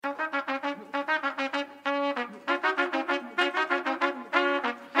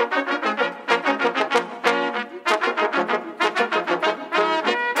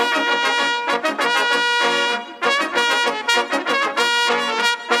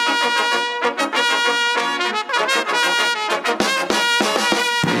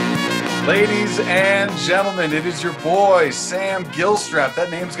Ladies and gentlemen, it is your boy, Sam Gilstrap. That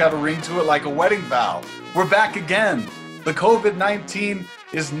name's got a ring to it like a wedding vow. We're back again. The COVID-19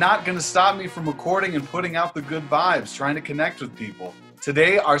 is not going to stop me from recording and putting out the good vibes, trying to connect with people.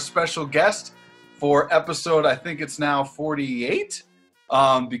 Today, our special guest for episode, I think it's now 48,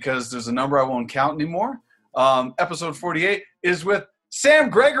 because there's a number I won't count anymore. Episode 48 is with Sam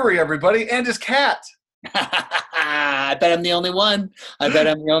Gregory, everybody, and his cat. I bet I'm the only one. I bet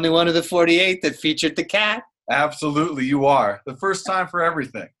I'm the only one of the 48 that featured the cat. Absolutely, you are. The first time for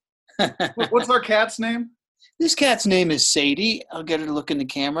everything. What's our cat's name? This cat's name is Sadie. I'll get her to look in the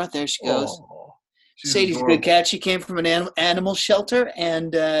camera. There she goes. Oh, Sadie's adorable. A good cat. She came from an animal shelter,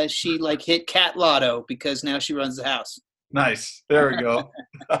 and she hit cat lotto because now she runs the house. Nice. There we go.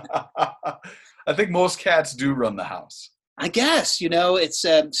 I think most cats do run the house. I guess. It's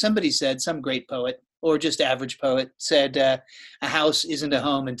somebody said, some great poet, or just average poet, said a house isn't a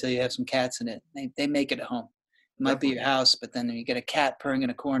home until you have some cats in it. They make it a home. It might be your house, but then you get a cat purring in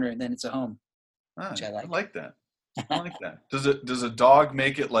a corner, and then it's a home. Which I like. I like that. I like that. Does a dog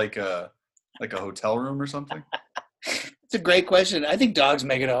make it like a hotel room or something? It's a great question. I think dogs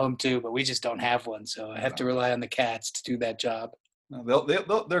make it a home too, but we just don't have one, so I have to rely on the cats to do that job. No,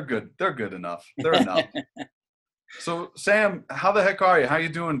 they're good. They're good enough. They're enough. So, Sam, how the heck are you? How you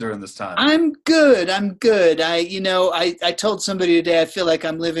doing during this time? I'm good. I told somebody today I feel like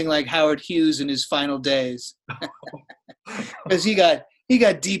I'm living like Howard Hughes in his final days. Because he got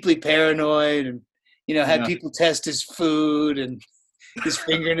deeply paranoid and, had people test his food and his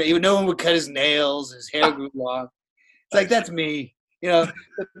fingernail. No one would cut his nails. His hair grew long. It's like, that's me.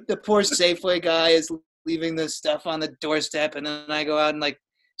 The poor Safeway guy is leaving the stuff on the doorstep, and then I go out and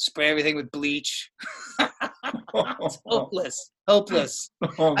spray everything with bleach. It's hopeless. Oh,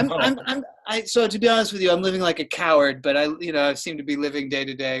 no. So to be honest with you, I'm living like a coward, but I seem to be living day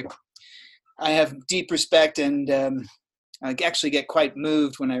to day. I have deep respect, and I actually get quite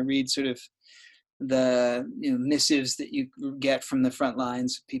moved when I read sort of the missives that you get from the front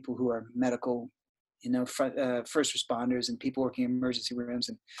lines, people who are medical, first responders and people working in emergency rooms,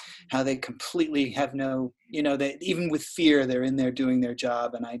 and how they completely have no, they even with fear, they're in there doing their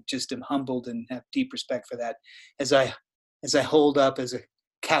job. And I just am humbled and have deep respect for that as I hold up as a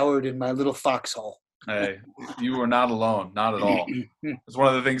coward in my little foxhole. Hey, you are not alone. Not at all. It's one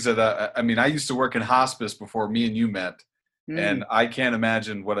of the things that, I used to work in hospice before me and you met, and I can't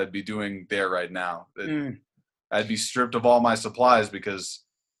imagine what I'd be doing there right now. I'd be stripped of all my supplies because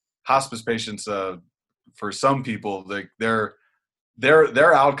hospice patients, for some people, their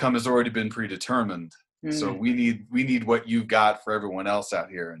outcome has already been predetermined. So we need what you've got for everyone else out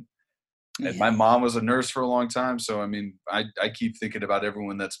here. And my mom was a nurse for a long time, so I keep thinking about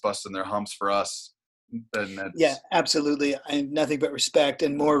everyone that's busting their humps for us. Yeah, absolutely. I have nothing but respect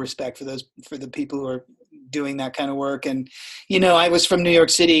and more respect for the people who are doing that kind of work. And I was from New York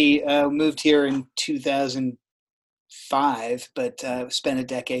City, moved here in 2005, but spent a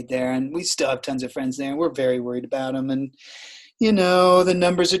decade there, and we still have tons of friends there, and we're very worried about them. And the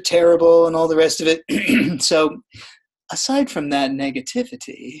numbers are terrible and all the rest of it. So aside from that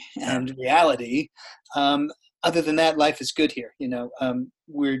negativity and reality, other than that, life is good here.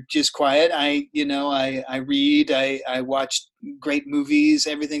 We're just quiet. I read, I watch great movies.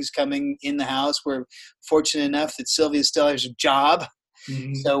 Everything's coming in the house. We're fortunate enough that Sylvia still has a job.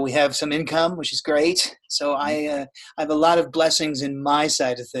 Mm-hmm. So we have some income, which is great. So I have a lot of blessings in my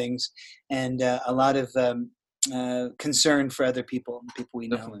side of things, and a lot of concern for other people we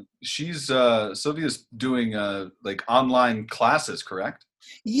know. Definitely. She's Sylvia's doing online classes, correct?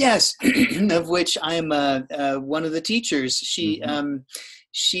 Yes, of which I'm one of the teachers.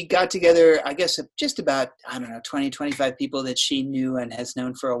 She got together, I guess, just about, 20, 25 people that she knew and has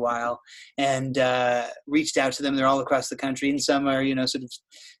known for a while, and reached out to them. They're all across the country, and some are, sort of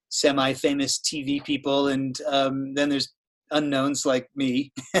semi-famous TV people, and then there's unknowns like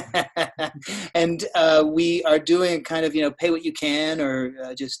me. And we are doing kind of, pay what you can,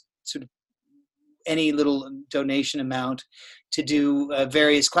 or just sort of any little donation amount to do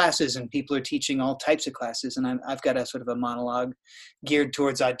various classes, and people are teaching all types of classes. And I've got a sort of a monologue geared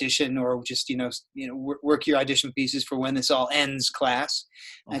towards audition, or just work your audition pieces for when this all ends class.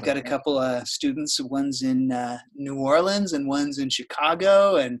 Okay. I've got a couple students. One's in New Orleans and one's in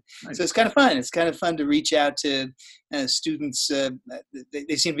Chicago, and nice. So it's kind of fun. It's kind of fun to reach out to students.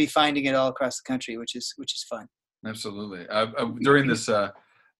 They seem to be finding it all across the country, which is fun. Absolutely. During this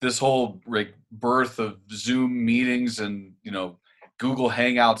whole birth of Zoom meetings and, Google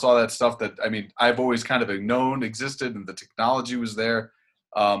Hangouts, all that stuff that, I've always kind of known existed, and the technology was there.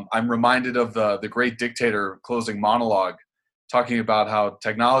 I'm reminded of the great dictator closing monologue talking about how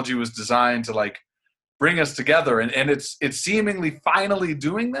technology was designed to like bring us together, and it's seemingly finally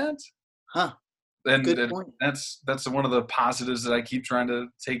doing that. Huh. And Good point. that's one of the positives that I keep trying to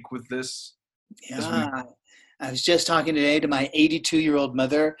take with this. Yeah. I was just talking today to my 82-year-old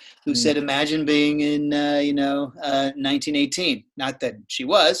mother who said, imagine being in, 1918. Not that she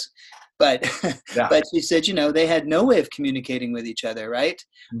was, but Yeah. but she said, they had no way of communicating with each other, right?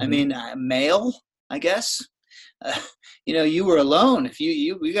 I mean, mail, I guess. You were alone. If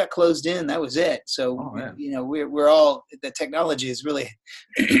you got closed in, that was it. So, we're all, the technology is really,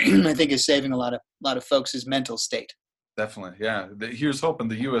 I think, is saving a lot of folks' mental state. Definitely. Yeah. Here's hoping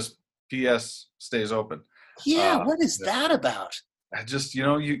the USPS stays open. Yeah. What is that about? I just,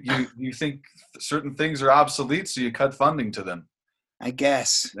 you think certain things are obsolete, so you cut funding to them. I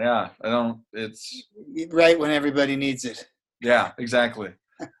guess. Yeah. It's right when everybody needs it. Yeah, exactly.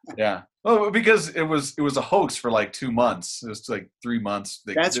 Yeah. Well, because it was a hoax for like 2 months. It was like 3 months.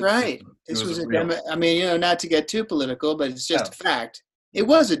 That's right. This was not to get too political, but it's just a fact. It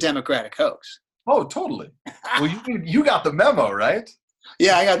was a Democratic hoax. Oh, totally. Well, you got the memo, right?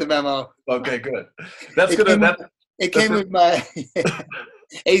 Yeah, I got the memo. Okay, good. That's good. It came with my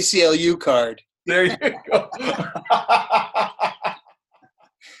ACLU card. There you go.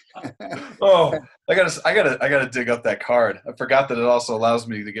 Oh, I gotta dig up that card. I forgot that it also allows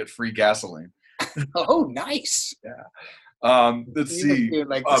me to get free gasoline. Oh, nice. Yeah. Let's see.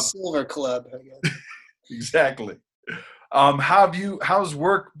 Like the Silver Club, I guess. Exactly. How's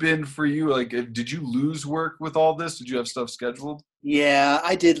work been for you? Like, did you lose work with all this? Did you have stuff scheduled? Yeah,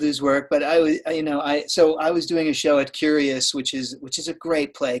 I did lose work, but I was doing a show at Curious, which is a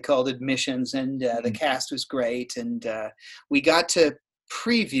great play called Admissions, and the cast was great, and we got to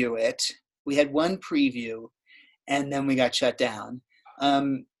preview it. We had one preview, and then we got shut down.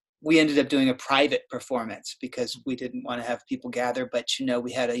 We ended up doing a private performance because we didn't want to have people gather, but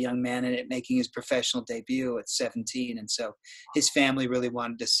we had a young man in it making his professional debut at 17, and so his family really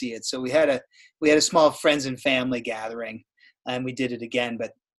wanted to see it. So we had a small friends and family gathering, and we did it again,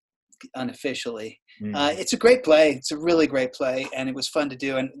 but unofficially. It's a great play. It's a really great play, and it was fun to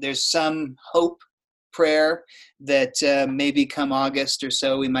do. And there's some hope, prayer that maybe come August or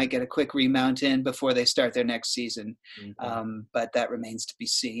so we might get a quick remount in before they start their next season, but that remains to be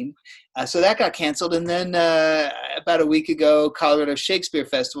seen. So that got canceled, and then about a week ago, Colorado Shakespeare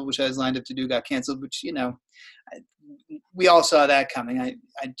Festival, which I was lined up to do, got canceled, which we all saw that coming. I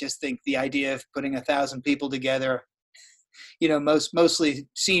just think the idea of putting 1,000 people together, mostly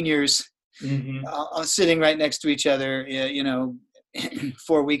seniors, sitting right next to each other,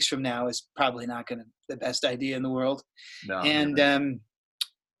 4 weeks from now is probably not going to the best idea in the world. No. And then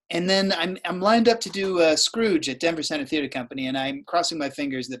I'm lined up to do Scrooge at Denver Center Theater Company, and I'm crossing my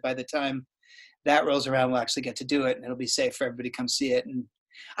fingers that by the time that rolls around, we'll actually get to do it, and it'll be safe for everybody to come see it. And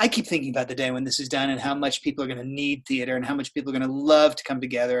I keep thinking about the day when this is done and how much people are going to need theater and how much people are going to love to come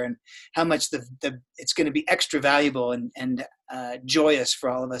together and how much it's going to be extra valuable and joyous for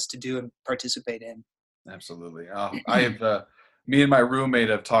all of us to do and participate in. Absolutely. I have me and my roommate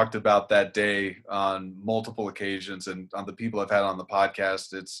have talked about that day on multiple occasions, and on the people I've had on the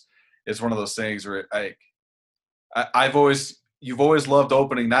podcast, it's one of those things where you've always loved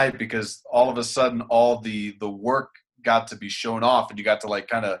opening night because all of a sudden all the work got to be shown off and you got to like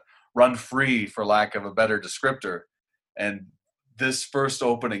kind of run free, for lack of a better descriptor. And this first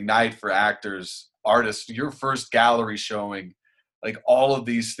opening night for actors, artists, your first gallery showing, like all of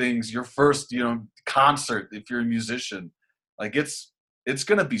these things, your first, concert, if you're a musician, like it's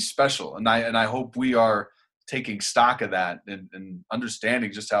going to be special. And I hope we are taking stock of that and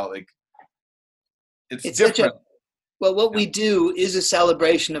understanding just how like it's different. What we do is a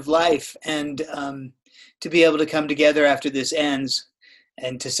celebration of life, and to be able to come together after this ends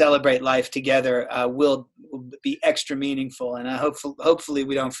and to celebrate life together will be extra meaningful. And hopefully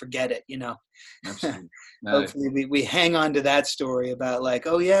we don't forget it, Absolutely. Hopefully we hang on to that story about like,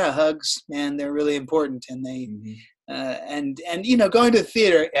 oh yeah, hugs, man, they're really important. And they, and going to the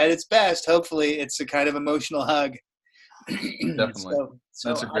theater at its best, hopefully it's a kind of emotional hug. Definitely. So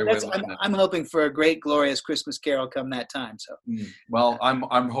that's a great way of looking at it. I'm hoping for a great, glorious Christmas Carol come that time. So, well,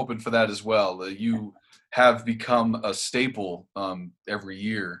 I'm hoping for that as well. You have become a staple every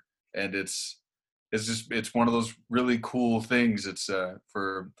year, and it's one of those really cool things. It's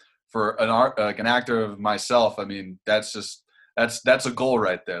for an actor of myself. I mean, that's a goal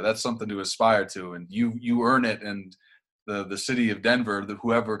right there. That's something to aspire to, and you earn it. And the city of Denver,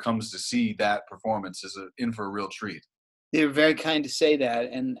 whoever comes to see that performance is in for a real treat. They're very kind to say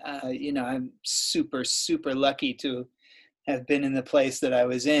that, and I'm super, super lucky to have been in the place that I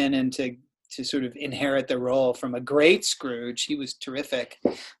was in, and to to sort of inherit the role from a great Scrooge. He was terrific.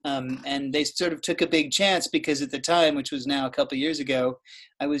 And they sort of took a big chance because at the time, which was now a couple of years ago,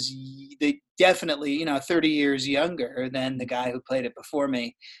 they definitely, 30 years younger than the guy who played it before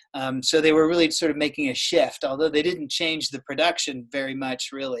me. So they were really sort of making a shift, although they didn't change the production very much,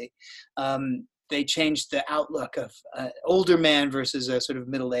 really. They changed the outlook of an older man versus a sort of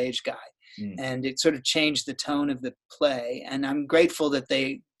middle-aged guy. And it sort of changed the tone of the play. And I'm grateful that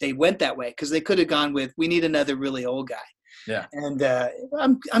they went that way, because they could have gone with, we need another really old guy. Yeah. And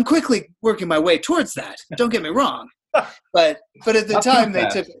I'm quickly working my way towards that. Don't get me wrong. But at the time they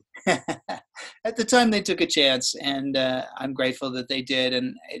took at the time they took a chance, and I'm grateful that they did.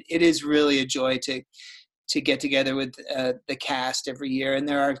 And it is really a joy to get together with the cast every year. And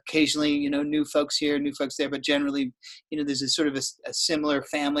there are occasionally, new folks here, new folks there, but generally, there's a sort of a similar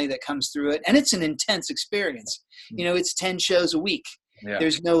family that comes through it. And it's an intense experience. It's 10 shows a week. Yeah.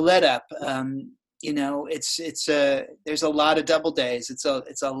 There's no let up. There's a lot of double days. It's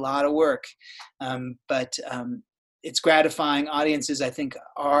a lot of work. But it's gratifying. Audiences, I think,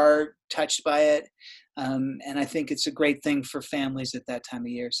 are touched by it. And I think it's a great thing for families at that time of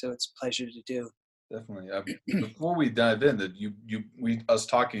year. So it's a pleasure to do. Definitely. Before we dive in, that us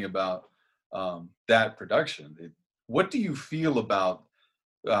talking about that production, what do you feel about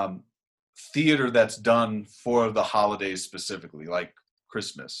theater that's done for the holidays specifically, like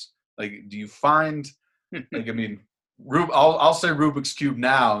Christmas? Like, do you find, I'll say Rubik's Cube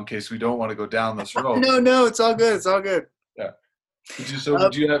now in case we don't want to go down this road. No, it's all good. It's all good. Yeah.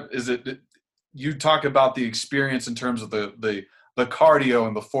 You talk about the experience in terms of the cardio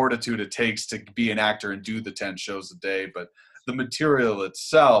and the fortitude it takes to be an actor and do the 10 shows a day, but the material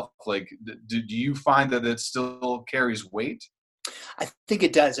itself, like, do you find that it still carries weight? I think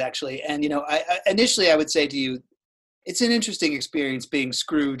it does, actually. And, initially I would say to you, it's an interesting experience being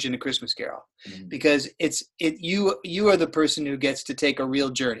Scrooge in A Christmas Carol, because you are the person who gets to take a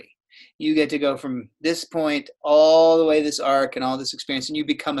real journey. You get to go from this point all the way, this arc and all this experience, and you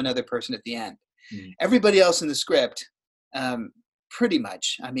become another person at the end. Everybody else in the script, pretty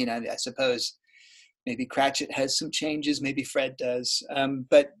much. I suppose maybe Cratchit has some changes, maybe Fred does,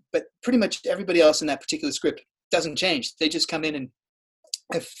 but pretty much everybody else in that particular script doesn't change. They just come in and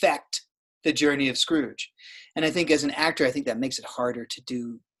affect the journey of Scrooge. And I think as an actor, I think that makes it harder to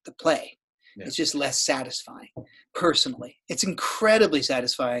do the play. Yeah. It's just less satisfying. Personally, it's incredibly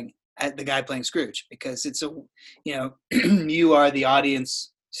satisfying at the guy playing Scrooge, because it's you are the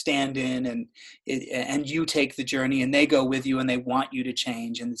audience stand-in, and you take the journey, and they go with you, and they want you to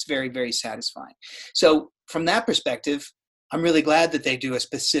change, and it's very, very satisfying. So from that perspective, I'm really glad that they do a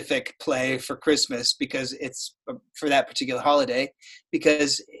specific play for Christmas, because it's for that particular holiday,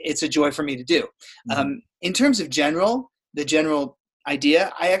 because it's a joy for me to do. In terms of the general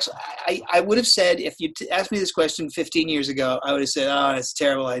idea, I would have said, if you asked me this question 15 years ago, I would have said, oh, it's a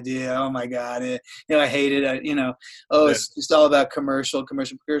terrible idea. Oh my God. I hate it. It's just all about commercial.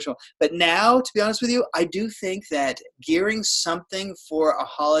 But now, to be honest with you, I do think that gearing something for a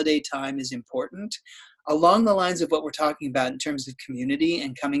holiday time is important, along the lines of what we're talking about in terms of community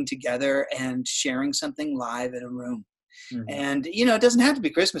and coming together and sharing something live in a room. And, it doesn't have to be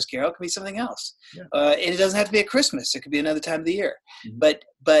Christmas Carol. It could be something else. Yeah. It doesn't have to be at Christmas. It could be another time of the year. But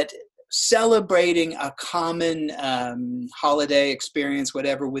celebrating a common holiday experience,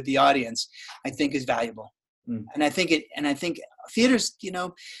 whatever, with the audience, I think is valuable. And I think theaters,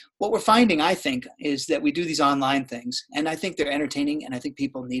 what we're finding, I think, is that we do these online things, and I think they're entertaining, and I think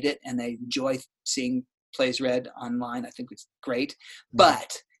people need it, and they enjoy seeing plays read online. I think it's great,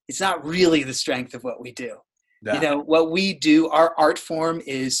 but it's not really the strength of what we do. Yeah. What we do, our art form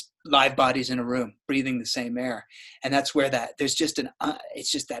is live bodies in a room, breathing the same air. And that's where there's just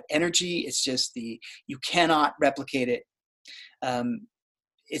it's just that energy. It's just you cannot replicate it.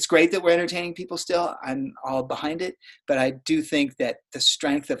 It's great that we're entertaining people still. I'm all behind it, but I do think that the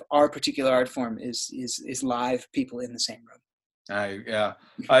strength of our particular art form is live people in the same room. I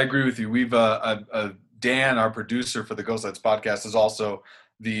agree with you. We've, Dan, our producer for the Ghost Lights Podcast, is also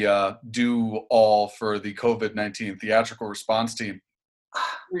the do-all for the COVID-19 theatrical response team,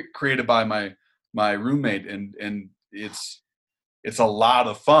 created by my roommate, and it's a lot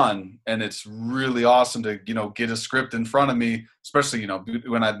of fun, and it's really awesome to get a script in front of me, especially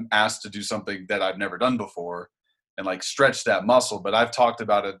when I'm asked to do something that I've never done before, and like stretch that muscle. But I've talked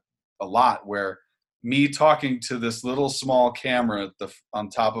about it a lot, where me talking to this little small camera on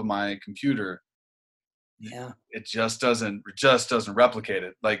top of my computer, it just doesn't replicate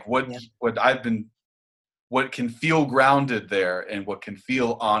it. Like what can feel grounded there, and what can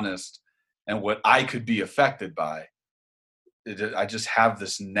feel honest, and what I could be affected by, I just have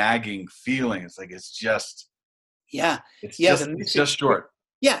this nagging feeling. It's like it's just short.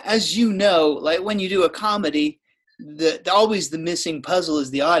 Yeah, as you know, like when you do a comedy, always the missing puzzle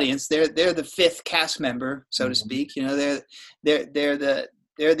is the audience. They're the fifth cast member, so to speak. You know, they're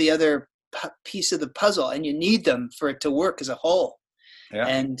the other piece of the puzzle, and you need them for it to work as a whole. Yeah.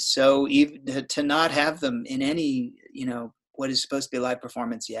 And so even to not have them in any, what is supposed to be a live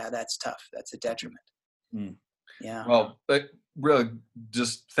performance, that's tough. That's a detriment. Mm. Yeah. Well, but really,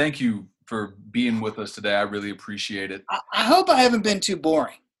 just thank you for being with us today. I really appreciate it. I hope I haven't been too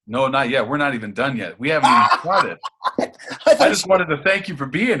boring. No, not yet. We're not even done yet. We haven't even started. I just wanted to thank you for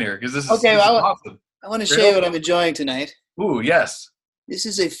being here because this is awesome. I want to show you what I'm enjoying tonight. Ooh, yes. This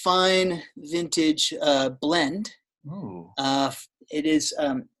is a fine vintage blend. Ooh. It is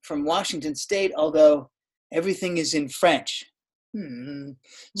from Washington State, although everything is in French.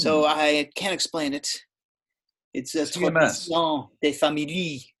 So I can't explain it. It's a tradition de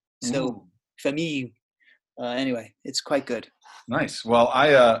famille. So famille. Anyway, it's quite good. Nice. Well,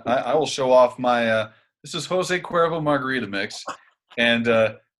 I will show off my. This is Jose Cuervo Margarita Mix, and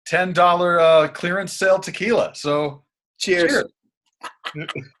 $10 clearance sale tequila. So cheers.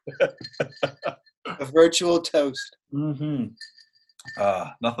 A virtual toast. Nothing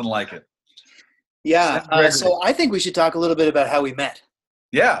like it. Yeah. So I think we should talk a little bit about how we met.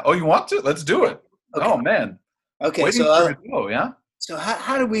 Yeah. Oh, you want to? Let's do it. Okay. Oh man. Okay. So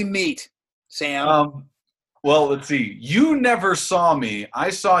how did we meet, Sam? Well, let's see. You never saw me. I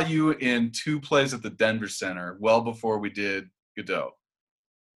saw you in 2 plays at the Denver Center well before we did Godot.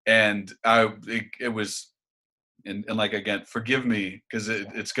 And it was, and like, again, forgive me, because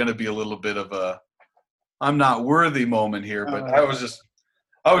it's going to be a little bit of a I'm not worthy moment here, but I was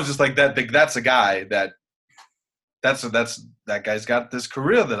just like that's a guy that guy's got this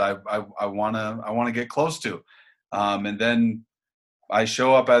career that I want to get close to. And then I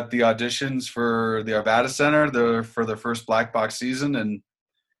show up at the auditions for the Arvada Center for their first Black Box season, and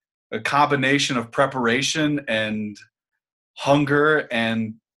a combination of preparation and hunger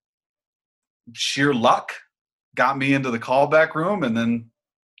and sheer luck got me into the callback room. And then,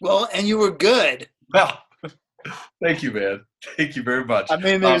 and you were good. Well, thank you, man. Thank you very much. I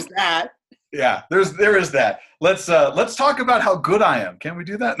mean, there's that. Yeah, there is that. Let's talk about how good I am. Can we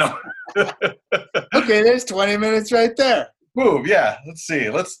do that? No. Okay, there's 20 minutes right there. Boom, yeah. Let's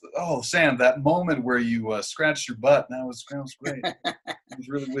see. Sam, that moment where you scratched your butt, that was great. I was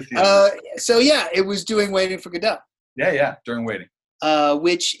really with you. It was doing Waiting for Godot. Yeah, during Waiting.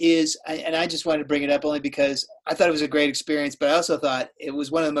 Which is, and I just wanted to bring it up only because I thought it was a great experience, but I also thought it was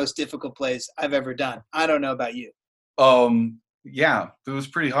one of the most difficult plays I've ever done. I don't know about you. Yeah, it was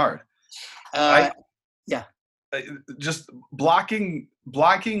pretty hard. Just blocking,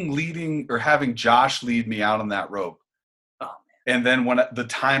 leading, or having Josh lead me out on that rope. Oh, and then when the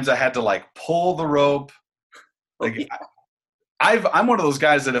times I had to like pull the rope, I'm one of those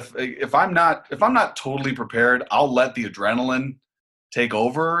guys that if I'm not totally prepared, I'll let the adrenaline take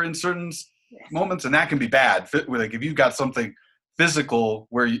over in certain moments, and that can be bad. Like if you've got something physical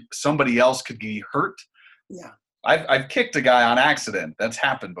where somebody else could be hurt. Yeah. I've kicked a guy on accident. That's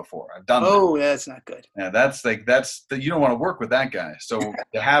happened before. I've done that. Oh, that's not good. Yeah, you don't want to work with that guy. So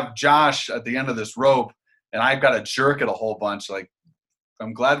to have Josh at the end of this rope, and I've got to jerk it a whole bunch. Like,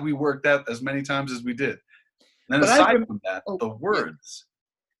 I'm glad we worked that as many times as we did. And then aside from that, the words.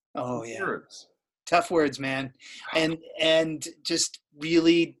 Oh, yeah. Words. Tough words, man. And just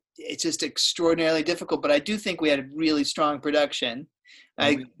really, it's just extraordinarily difficult. But I do think we had a really strong production.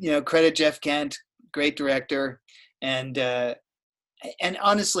 Credit Jeff Kent, great director. And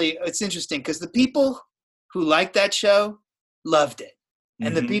honestly, it's interesting because the people who liked that show loved it.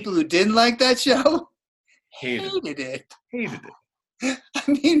 And the people who didn't like that show hated it. I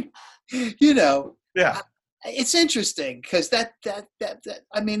mean, Yeah. It's interesting because that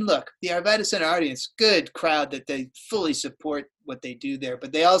I mean, look, the Arvada Center audience, good crowd that they fully support what they do there,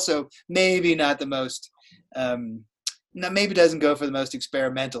 but they also maybe not the most, maybe doesn't go for the most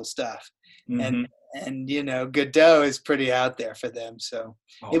experimental stuff, and Godot is pretty out there for them, so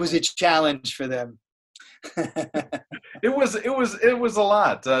it was a challenge for them. It was a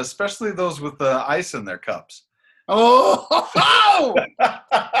lot, especially those with ice in their cups. Oh.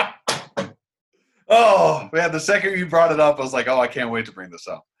 Oh, man, the second you brought it up, I was like, I can't wait to bring this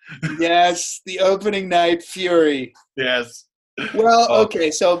up. Yes, the opening night fury. Yes. Well, okay,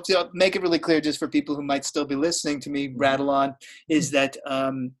 so to make it really clear, just for people who might still be listening to me rattle on, is that,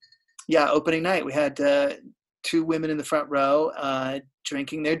 opening night, we had 2 women in the front row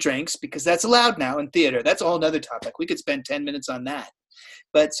drinking their drinks, because that's allowed now in theater. That's a whole other topic. We could spend 10 minutes on that.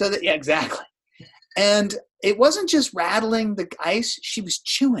 But exactly. And it wasn't just rattling the ice; she was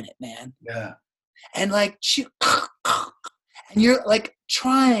chewing it, man. Yeah. And like and you're like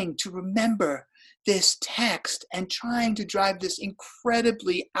trying to remember this text and trying to drive this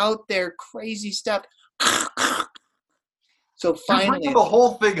incredibly out there crazy stuff. So finally, you're the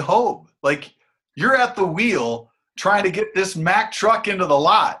whole thing home. Like you're at the wheel trying to get this Mack truck into the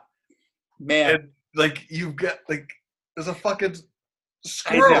lot, man. And like you've got like there's a fucking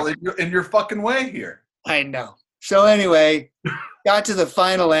squirrel in your fucking way here. I know. So anyway, got to the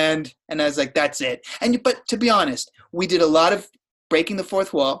final end, and I was like, "That's it." But to be honest, we did a lot of breaking the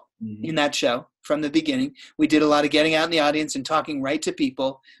fourth wall in that show from the beginning. We did a lot of getting out in the audience and talking right to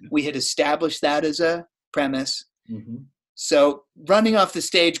people. We had established that as a premise. Mm-hmm. So running off the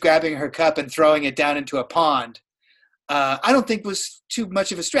stage, grabbing her cup and throwing it down into a pond, I don't think was too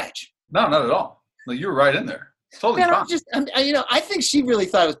much of a stretch. No, not at all. No, you were right in there. Totally fine. I think she really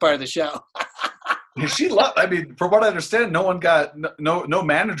thought it was part of the show. She loved. I mean, from what I understand, no one got no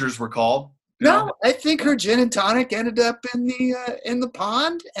managers were called. No, I think her gin and tonic ended up in the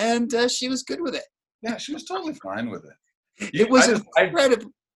pond, and she was good with it. Yeah, she was totally fine with it. It was an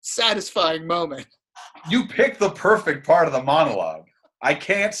incredibly satisfying moment. You picked the perfect part of the monologue. I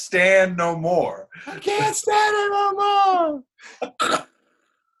can't stand no more. I can't stand it no more.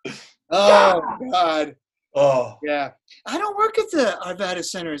 Oh, God. Oh. Yeah. I don't work at the Arvada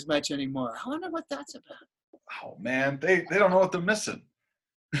Center as much anymore. I wonder what that's about. Oh, man. They don't know what they're missing.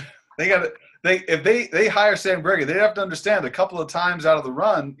 If they hire Sam Gregory, they have to understand a couple of times out of the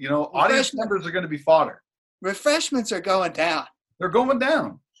run, audience members are going to be fodder. Refreshments are going down. They're going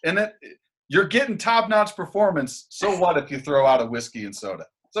down. And you're getting top-notch performance. So what if you throw out a whiskey and soda?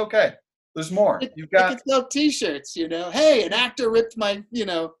 It's okay. There's more. You've got they can sell T-shirts, Hey, an actor ripped my,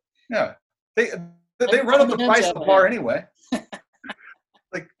 Yeah. They run up the price of the bar anyway.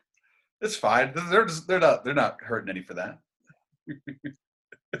 Like, it's fine. They're not hurting any for that.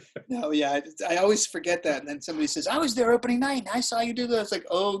 No, yeah, I always forget that. And then somebody says, I was there opening night, and I saw you do that. It's like,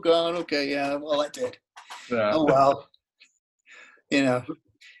 oh, God, okay, yeah, well, I did. Yeah. Oh, well.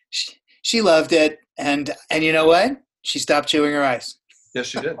 She loved it. And you know what? She stopped chewing her ice. Yes,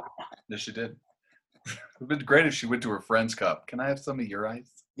 she did. It would have been great if she went to her friend's cup. Can I have some of your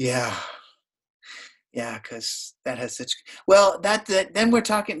ice? Yeah. Yeah, because that has such – well, then we're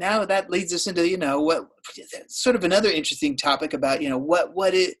talking now. That leads us into, what sort of another interesting topic about,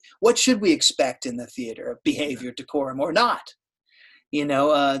 what should we expect in the theater of behavior, decorum, or not?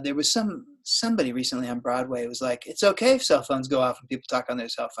 There was somebody recently on Broadway. It was like, it's okay if cell phones go off and people talk on their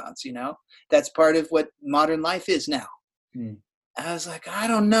cell phones, That's part of what modern life is now. I was like, I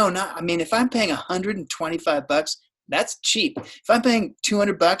don't know. If I'm paying $125, that's cheap. If I'm paying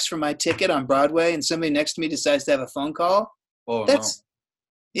 $200 for my ticket on Broadway and somebody next to me decides to have a phone call,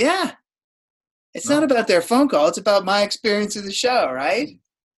 yeah. It's not about their phone call. It's about my experience of the show, right?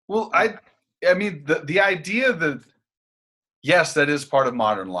 Well, the idea that, yes, that is part of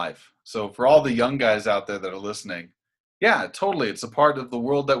modern life. So for all the young guys out there that are listening, yeah, totally. It's a part of the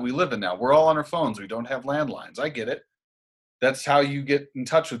world that we live in now. We're all on our phones. We don't have landlines. I get it. That's how you get in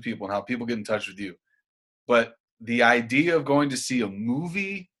touch with people and how people get in touch with you. But the idea of going to see a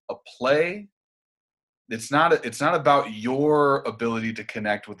movie, a play, it's not about your ability to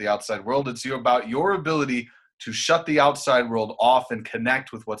connect with the outside world. It's about your ability to shut the outside world off and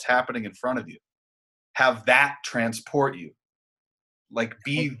connect with what's happening in front of you. Have that transport you. Like,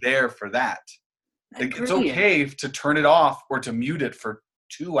 be there for that. Like, it's okay to turn it off or to mute it for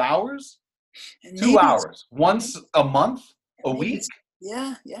 2 hours. 2 hours. Once a month, a week.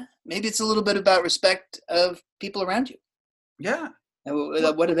 Yeah. Maybe it's a little bit about respect of people around you. Yeah.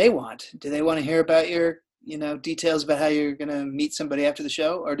 What do they want? Do they want to hear about your, details about how you're going to meet somebody after the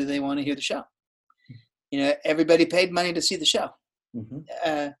show, or do they want to hear the show? Everybody paid money to see the show.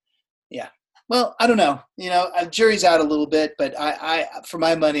 Mm-hmm. Yeah. Well, I don't know. Jury's out a little bit, but I for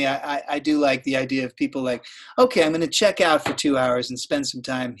my money, I do like the idea of people like, okay, I'm going to check out for 2 hours and spend some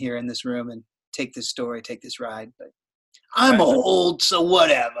time here in this room and take this story, take this ride, but I'm old, so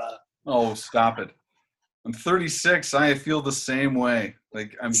whatever. Oh, stop it. I'm 36. I feel the same way.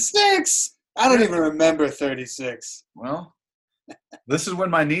 Like I'm 6. I don't even remember 36. Well, this is when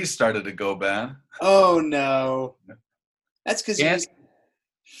my knees started to go bad. Oh, no. That's because you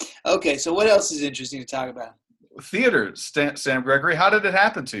Okay, so what else is interesting to talk about? Theater, Sam Gregory. How did it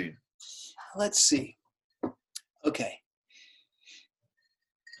happen to you? Let's see. Okay.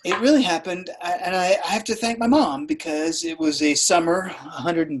 It really happened, and I have to thank my mom, because it was a summer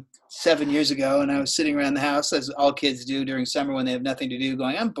 107 years ago, and I was sitting around the house, as all kids do during summer when they have nothing to do,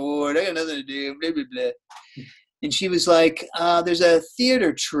 going, I'm bored, I got nothing to do, blah, blah, blah. And she was like, there's a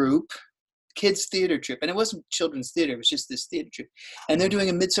theater troupe kids theater troupe, and it wasn't children's theater. It was just this theater troupe, and they're doing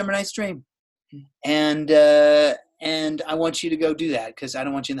a Midsummer Night's Dream, and I want you to go do that because I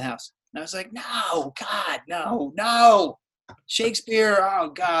don't want you in the house. And I was like, no, God, no, Shakespeare, oh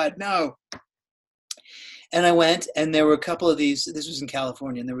God, no. And I went, and there were a couple of these. This was in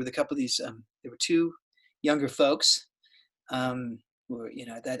California, and there were a couple of these. There were two younger folks. Who were,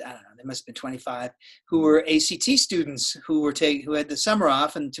 that I don't know, they must have been 25, who were ACT students who had the summer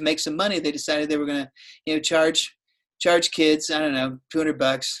off, and to make some money, they decided they were going to, charge kids, I don't know, $200,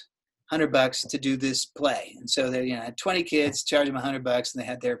 $100 to do this play. And so they, had 20 kids, charge them $100, and they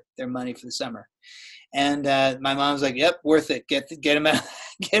had their money for the summer. And my mom was like, "Yep, worth it. Get them out,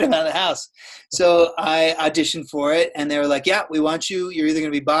 get them out of the house." So I auditioned for it, and they were like, "Yeah, we want you. You're either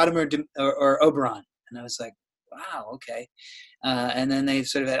going to be Bottom or Oberon." And I was like, "Wow, okay." And then they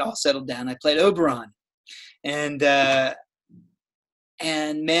sort of had all settled down. I played Oberon, and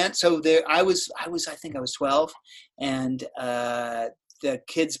man, so there I think I was 12, and the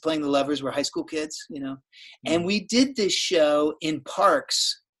kids playing the lovers were high school kids, and we did this show in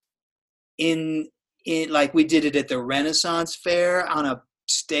parks, in like we did it at the Renaissance Fair on a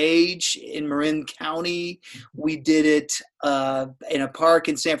stage in Marin County. We did it in a park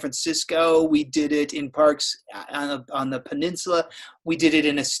in San Francisco. We did it in parks on the peninsula. We did it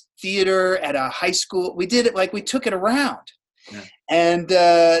in a theater at a high school. We did it like we took it around. Yeah. And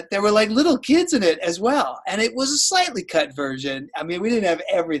there were like little kids in it as well. And it was a slightly cut version. I mean, we didn't have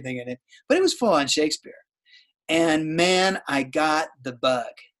everything in it, but it was full on Shakespeare. And man, I got the bug.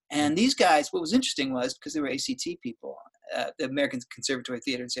 And these guys, what was interesting was, because they were ACT people, the American Conservatory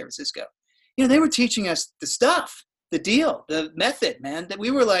Theater in San Francisco, they were teaching us the stuff, the deal, the method, man, that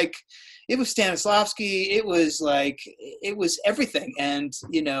we were like, it was Stanislavski. It was everything. And,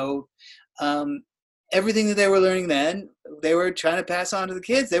 everything that they were learning then, they were trying to pass on to the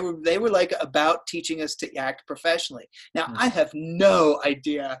kids. They were like about teaching us to act professionally. Now, I have no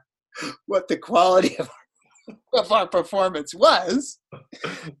idea what the quality of our performance was.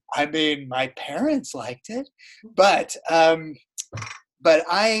 I mean, my parents liked it, but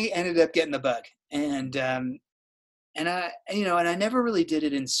I ended up getting the bug, and I never really did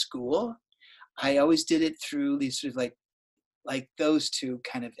it in school. I always did it through these sort of like those two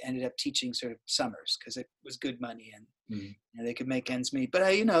kind of ended up teaching sort of summers because it was good money and they could make ends meet. But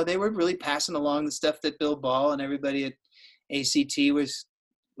they were really passing along the stuff that Bill Ball and everybody at ACT was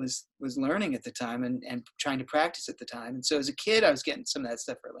learning at the time and trying to practice at the time. And so as a kid, I was getting some of that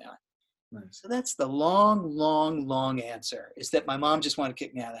stuff early on. Nice. So that's the long answer, is that my mom just wanted to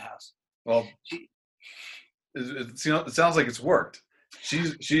kick me out of the house. Well, it sounds like it's worked.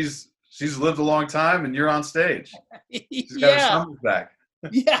 She's lived a long time, and you're on stage. She's got her stomach back.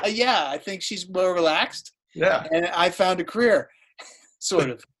 Yeah. I think she's more relaxed. Yeah. And I found a career, sort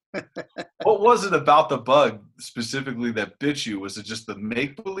of. What was it about the bug specifically that bit you? Was it just the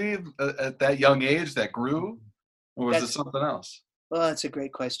make-believe at that young age that grew? Or was it something else? Well, that's a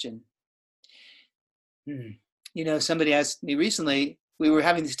great question. Somebody asked me recently, we were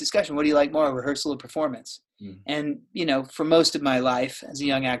having this discussion, what do you like more, rehearsal or performance? And, for most of my life as a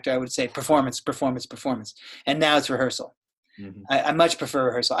young actor, I would say performance. And now it's rehearsal. Mm-hmm. I much prefer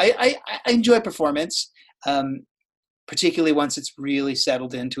rehearsal. I enjoy performance, particularly once it's really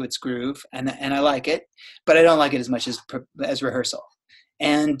settled into its groove, and I like it, but I don't like it as much as rehearsal.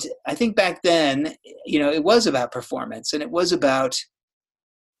 And I think back then, it was about performance, and it was about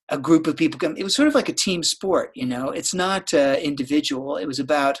a group of people. It was sort of like a team sport, it's not individual. It was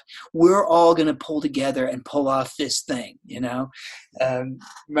about, we're all going to pull together and pull off this thing,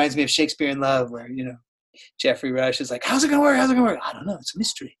 reminds me of Shakespeare in Love, where, Jeffrey Rush is like, how's it going to work? I don't know. It's a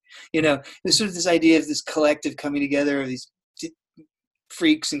mystery. There's sort of this idea of this collective coming together of these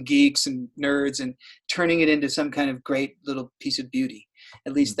freaks and geeks and nerds and turning it into some kind of great little piece of beauty.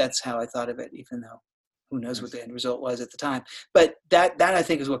 At least that's how I thought of it, even though who knows what the end result was at the time. But that I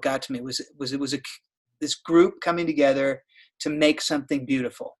think is what got to me, was this group coming together to make something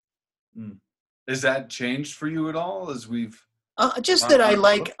beautiful. Has that changed for you at all as we've... just that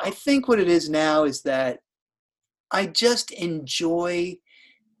I think what it is now is that I just enjoy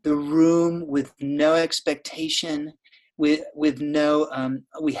the room with no expectation, with no,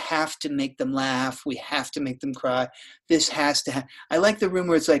 we have to make them laugh. We have to make them cry. This has to I like the room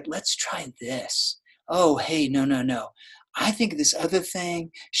where it's like, let's try this. Oh, hey, no. I think this other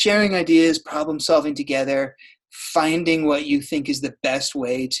thing, sharing ideas, problem solving together, finding what you think is the best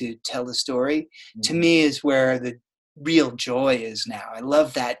way to tell the story, to me is where the real joy is now. I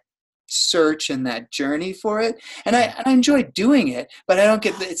love that search and that journey for it, and I enjoy doing it, but I don't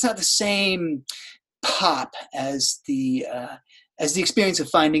get it's not the same pop as the as the experience of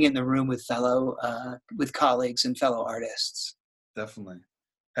finding it in the room with with colleagues and fellow artists. Definitely.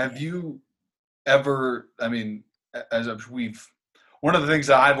 Have you ever, I mean, one of the things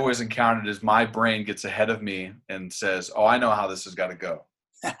that I've always encountered is my brain gets ahead of me and says, "Oh, I know how this has got to go."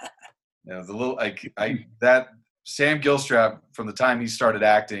 The little, that Sam Gilstrap, from the time he started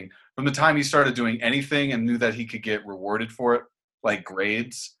acting, from the time he started doing anything and knew that he could get rewarded for it, like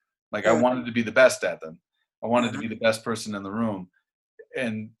grades, like I wanted to be the best at them. I wanted to be the best person in the room.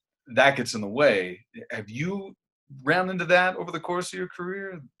 And that gets in the way. Have you ran into that over the course of your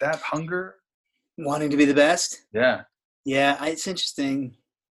career? That hunger? Wanting to be the best? Yeah. Yeah, it's interesting.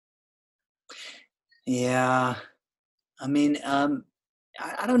 Yeah. I mean,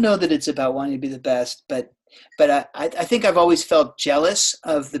 I don't know that it's about wanting to be the best, but I think I've always felt jealous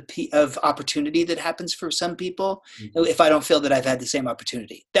of of opportunity that happens for some people. Mm-hmm. If I don't feel that I've had the same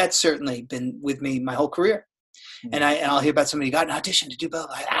opportunity, that's certainly been with me my whole career. Mm-hmm. And I'll hear about somebody who got an audition to do both.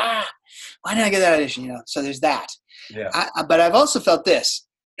 Like, why didn't I get that audition? So there's that. Yeah. But I've also felt this.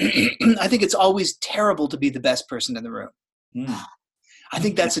 I think it's always terrible to be the best person in the room. Mm. I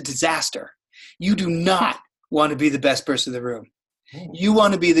think that's a disaster. You do not want to be the best person in the room. You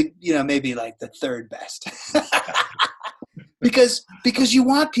want to be maybe like the third best. because you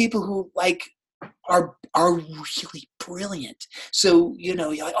want people who are really brilliant. So, you're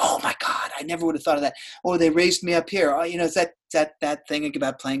like, oh my God, I never would have thought of that. Or they raised me up here. Oh, it's that thing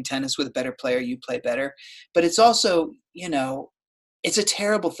about playing tennis with a better player, you play better. But it's also, it's a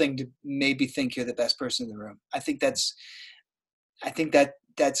terrible thing to maybe think you're the best person in the room. I think that's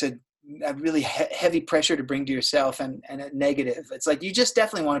a really heavy pressure to bring to yourself and a negative. It's like, you just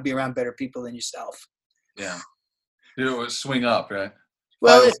definitely want to be around better people than yourself. Yeah. Swing up, right?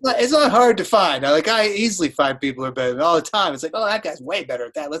 Well, it's not hard to find. I easily find people who are better all the time. It's like, oh, that guy's way better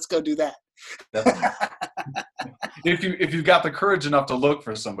at that. Let's go do that. If you've got the courage enough to look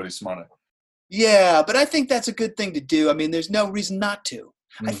for somebody smarter. Yeah, but I think that's a good thing to do. I mean, there's no reason not to.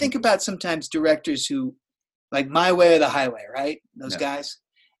 Mm-hmm. I think about sometimes directors who, like My Way or the Highway, right? Those guys.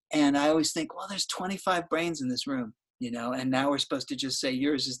 And I always think, well, there's 25 brains in this room, and now we're supposed to just say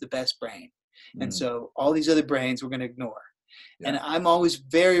yours is the best brain. Mm. And so all these other brains we're going to ignore. Yeah. And I'm always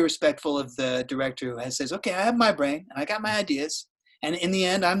very respectful of the director who says, okay, I have my brain and I got my ideas. And in the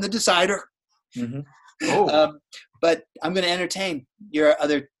end, I'm the decider. Mm-hmm. Oh. But I'm going to entertain your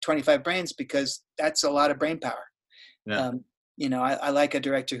other 25 brains because that's a lot of brain power. Yeah. I like a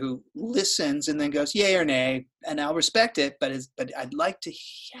director who listens and then goes, yay or nay, and I'll respect it, but I'd like to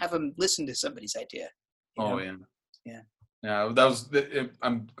have him listen to somebody's idea. Yeah. That was.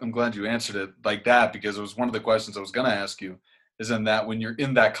 I'm glad you answered it like that, because it was one of the questions I was going to ask you. Is in that when you're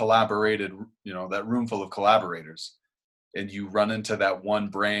in that collaborated, that room full of collaborators, and you run into that one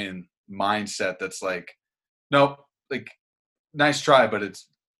brain mindset that's like, nope, like, nice try, but it's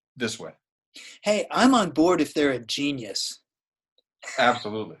this way. Hey, I'm on board if they're a genius.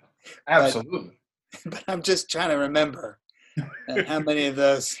 Absolutely. But I'm just trying to remember how many of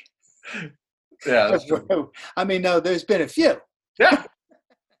those. Yeah, that's true. I mean, no, there's been a few. Yeah,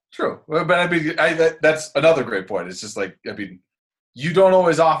 true. But I mean, that's another great point. It's just like, I mean, you don't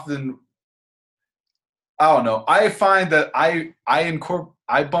always often. I don't know. I find that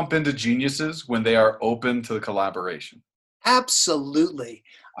I bump into geniuses when they are open to the collaboration. Absolutely.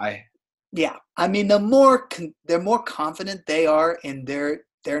 Yeah. I mean, the more they're more confident they are in their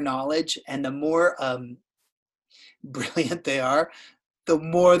knowledge, and the more brilliant they are, the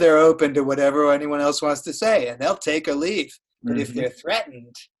more they're open to whatever anyone else wants to say, and they'll take or leave. But if they're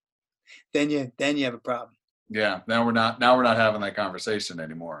threatened, then you have a problem. Yeah. Now we're not having that conversation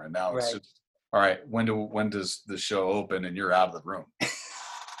anymore, and now it's just, all right. When does the show open and you're out of the room?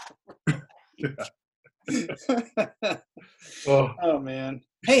 Oh man.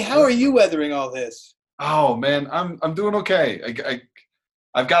 Hey, how are you weathering all this? Oh man, I'm doing okay.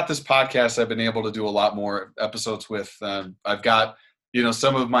 I've got this podcast I've been able to do a lot more episodes with. I've got,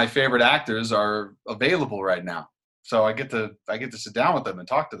 some of my favorite actors are available right now, so I get to sit down with them and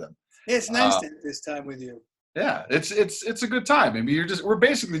talk to them. Yeah, it's nice to have this time with you. Yeah, it's a good time. I mean, we're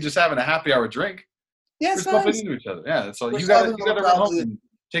basically just having a happy hour drink. Yeah, it's we're nice. bumping into each other. Yeah, that's all. You got to run home and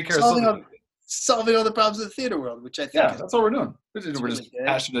take care of something. Solving all the problems of the theater world, which I think that's what we're doing. We're just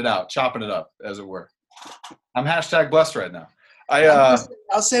hashing it out, chopping it up, as it were. I'm #blessed right now.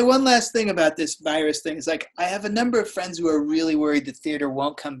 I'll say one last thing about this virus thing. It's like, I have a number of friends who are really worried the theater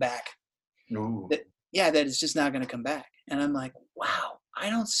won't come back. Ooh. That it's just not going to come back. And I'm like, wow, I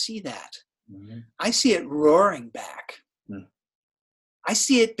don't see that. Mm-hmm. I see it roaring back. Mm. I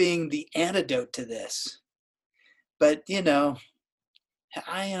see it being the antidote to this. But,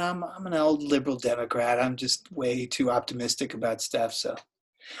 I'm an old liberal Democrat. I'm just way too optimistic about stuff. So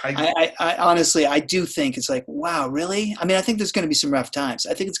I honestly, I do think it's like, wow, really? I mean, I think there's going to be some rough times.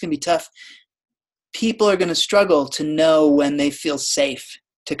 I think it's going to be tough. People are going to struggle to know when they feel safe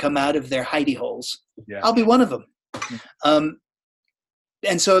to come out of their hidey holes. Yeah. I'll be one of them.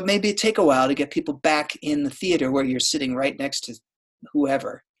 And so it may take a while to get people back in the theater where you're sitting right next to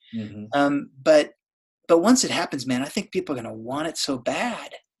whoever. Mm-hmm. But once it happens, man, I think people are going to want it so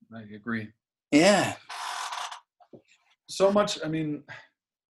bad. I agree. Yeah. So much. I mean,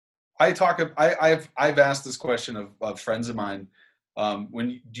 I've asked this question of friends of mine.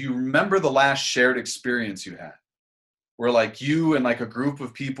 Do you remember the last shared experience you had, where like you and like a group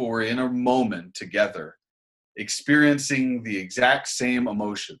of people were in a moment together, experiencing the exact same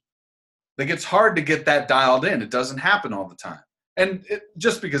emotion? Like, it's hard to get that dialed in. It doesn't happen all the time, and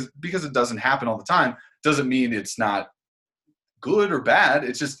just because it doesn't happen all the time doesn't mean it's not good or bad.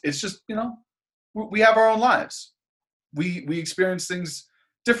 It's just we have our own lives. We experience things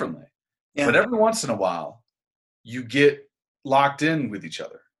differently. Yeah. But every once in a while, you get locked in with each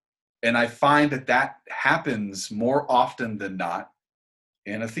other. And I find that happens more often than not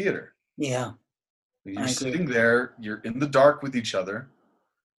in a theater. Yeah. You're sitting there, you're in the dark with each other.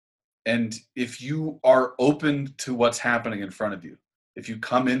 And if you are open to what's happening in front of you, if you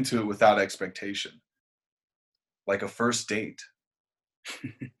come into it without expectation, like a first date,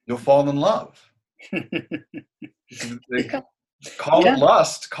 you'll fall in love. Call it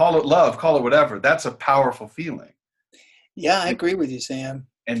lust, call it love, call it whatever. That's a powerful feeling. Yeah, I agree with you, Sam.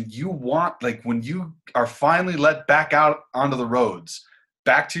 And you want, like, when you are finally let back out onto the roads,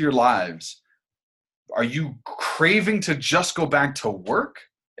 back to your lives, are you craving to just go back to work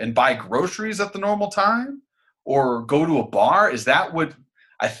and buy groceries at the normal time? Or go to a bar? Is that what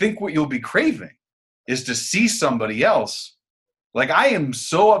you'll be craving, is to see somebody else. Like, I am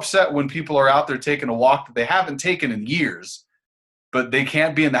so upset when people are out there taking a walk that they haven't taken in years, but they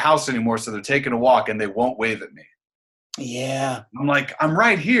can't be in the house anymore, so they're taking a walk and they won't wave at me. Yeah. I'm like, I'm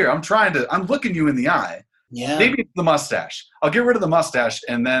right here. I'm looking you in the eye. Yeah. Maybe it's the mustache. I'll get rid of the mustache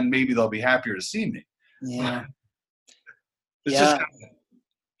and then maybe they'll be happier to see me. Yeah.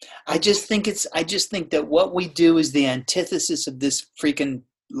 I just think that what we do is the antithesis of this freaking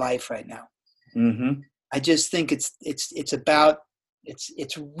life right now. Mm-hmm. I just think it's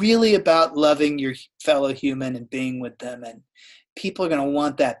really about loving your fellow human and being with them, and people are going to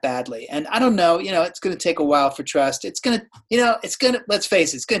want that badly. And I don't know, it's going to take a while for trust. Let's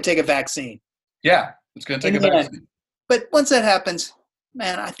face it, it's going to take a vaccine. Yeah, it's going to take a vaccine. But once that happens,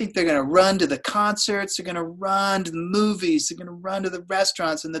 man, I think they're going to run to the concerts. They're going to run to the movies. They're going to run to the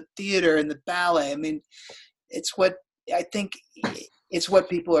restaurants and the theater and the ballet. I mean, it's what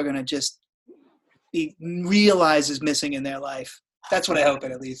people are going to just realize is missing in their life. That's what I hope,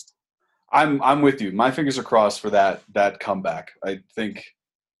 at least. I'm with you. My fingers are crossed for that comeback. I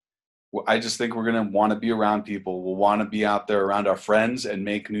just think we're going to want to be around people. We'll want to be out there around our friends and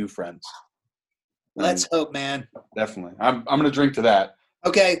make new friends. Let's hope, man. Definitely. I'm going to drink to that.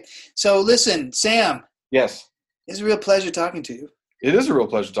 Okay. So listen, Sam. Yes. It's a real pleasure talking to you. It is a real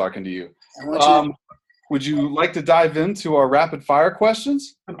pleasure talking to you. Would you like to dive into our rapid fire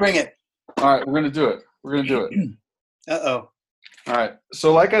questions? Bring it. All right. We're going to do it. Uh-oh. All right.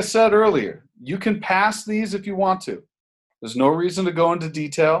 So like I said earlier, you can pass these if you want to. There's no reason to go into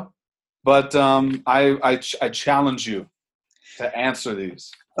detail, but I challenge you to answer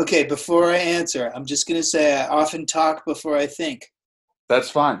these. Okay, before I answer, I'm just going to say I often talk before I think. That's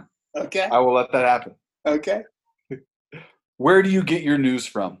fine. Okay. I will let that happen. Okay. Where do you get your news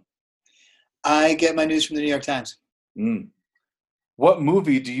from? I get my news from the New York Times. What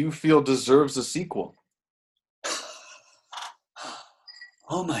movie do you feel deserves a sequel?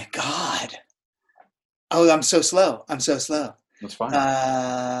 Oh, my God. Oh, I'm so slow. That's fine.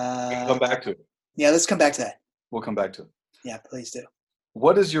 We'll come back to it. Yeah, let's come back to that. We'll come back to it. Yeah, please do.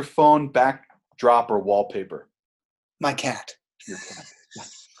 What is your phone backdrop or wallpaper? My cat. Your cat.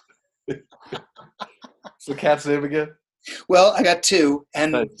 What's the cat's name again? Well, I got two,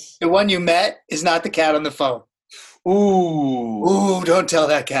 and The one you met is not the cat on the phone. Ooh, don't tell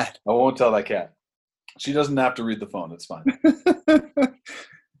that cat. I won't tell that cat. She doesn't have to read the phone. It's fine.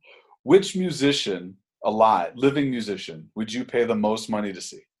 Which musician, living musician, would you pay the most money to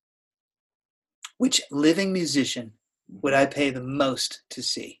see? Which living musician would I pay the most to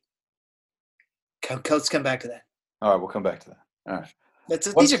see? Let's come back to that. All right, we'll come back to that. All right.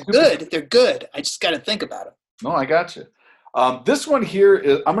 These are good. They're good. I just got to think about them. No, I got you. This one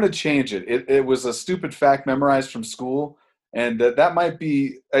here, I'm going to change it. It was a stupid fact memorized from school, and that might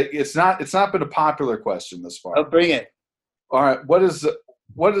be. It's not been a popular question thus far. Oh, bring it. All right. What is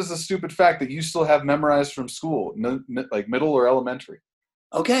the stupid fact that you still have memorized from school, like middle or elementary?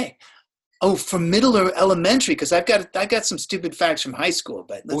 Okay. Oh, from middle or elementary, because I got some stupid facts from high school,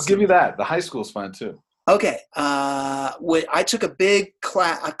 but We'll give you that. The high school's fine too. Okay. I took a big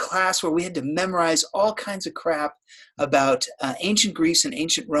class where we had to memorize all kinds of crap about ancient Greece and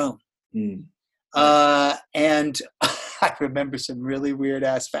ancient Rome. Mm. And I remember some really weird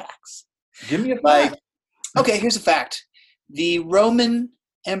ass facts. Give me a fact. Okay, here's a fact. The Roman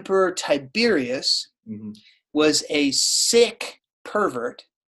Emperor Tiberius was a sick pervert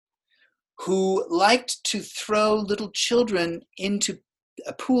who liked to throw little children into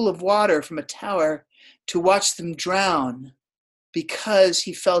a pool of water from a tower to watch them drown because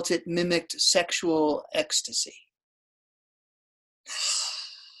he felt it mimicked sexual ecstasy.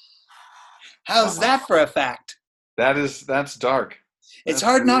 How's that for a fact? That's dark. It's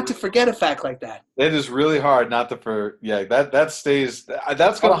hard not to forget a fact like that. It is really hard not to that stays.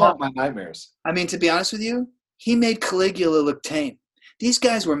 That's going to haunt my nightmares. I mean, to be honest with you, he made Caligula look tame. These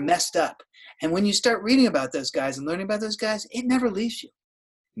guys were messed up. And when you start reading about those guys and learning about those guys, it never leaves you.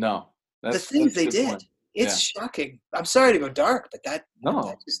 No. The things they did. Point. It's shocking. I'm sorry to go dark, but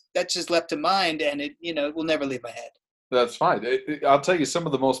that just leapt to mind, and it will never leave my head. That's fine. I'll tell you, some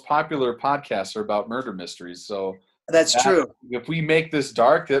of the most popular podcasts are about murder mysteries. So that's true. If we make this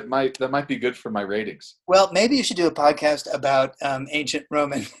dark, that might be good for my ratings. Well, maybe you should do a podcast about ancient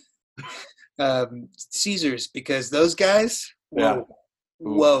Roman Caesars, because those guys. Whoa. Yeah.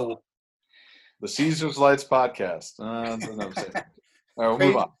 Whoa. The Ghost Lights Podcast. All right, we'll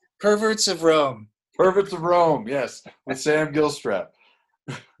move on. Perverts of Rome. Perverts of Rome, yes, with Sam Gilstrap.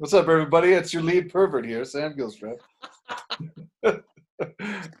 What's up, everybody? It's your lead pervert here, Sam Gilstrap.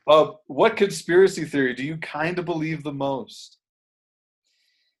 What conspiracy theory do you kind of believe the most?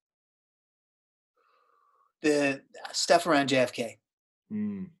 The stuff around JFK.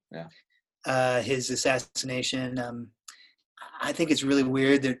 Yeah. His assassination. I think it's really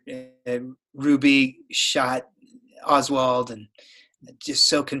weird that Ruby shot Oswald, and just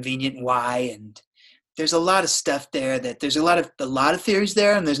so convenient why. And there's a lot of stuff there that there's a lot of theories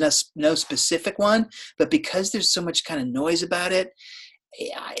there, and there's no specific one. But because there's so much kind of noise about it,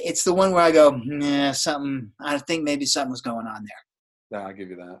 it's the one where I go, something. I think maybe something was going on there. Yeah, I'll give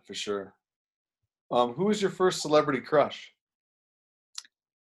you that for sure. Who was your first celebrity crush?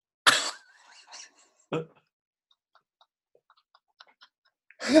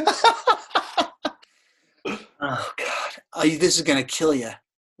 Oh God! This is gonna kill you.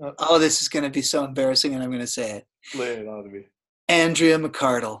 This is gonna be so embarrassing, and I'm gonna say it. Lay it on me. Andrea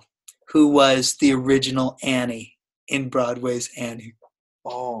McArdle, who was the original Annie in Broadway's Annie.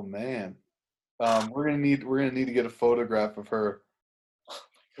 Oh man, we're gonna need to get a photograph of her.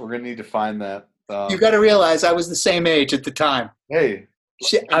 We're gonna need to find that. You got to realize I was the same age at the time. Hey,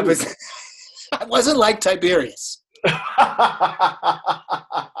 I wasn't like Tiberius.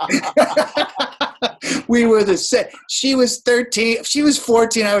 We were the same. She was 13. She was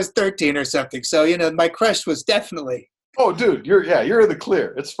 14. I was 13 or something. So, my crush was definitely. Oh, dude, you're in the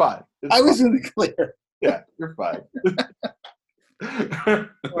clear. It's fine. I was in the clear. Yeah, you're fine.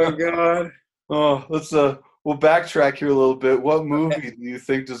 Oh, God. Oh, let's we'll backtrack here a little bit. What movie do you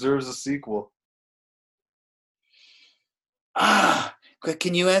think deserves a sequel?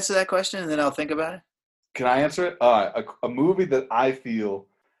 Can you answer that question, and then I'll think about it? Can I answer it? A movie that I feel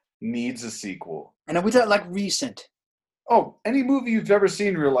needs a sequel. And are we talking like recent? Oh, any movie you've ever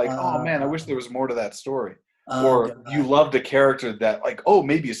seen where you're like, oh man, I wish there was more to that story. Or God. You loved a character that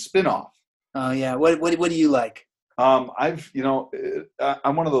maybe a spin-off. Oh yeah. What do you like? I'm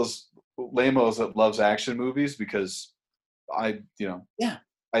one of those lamos that loves action movies because I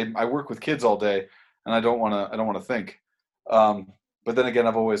work with kids all day and I don't want to think. But then again,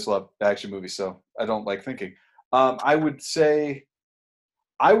 I've always loved action movies, so I don't like thinking. I would say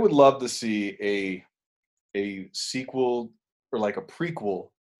I would love to see a sequel or like a prequel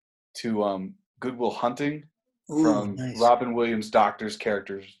to Good Will Hunting from nice. Robin Williams' Doctor's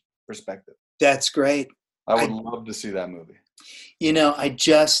character's perspective. That's great. I would love to see that movie. I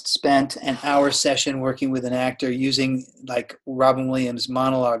just spent an hour session working with an actor using like Robin Williams'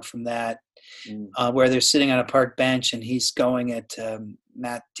 monologue from that. Where they're sitting on a park bench and he's going at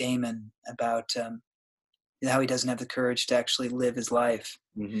Matt Damon about how he doesn't have the courage to actually live his life.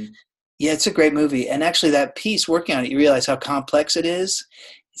 Mm-hmm. Yeah, it's a great movie. And actually that piece, working on it, you realize how complex it is.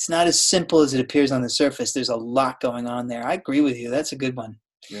 It's not as simple as it appears on the surface. There's a lot going on there. I agree with you. That's a good one.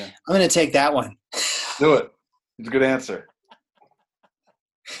 Yeah. I'm going to take that one. Do it. It's a good answer.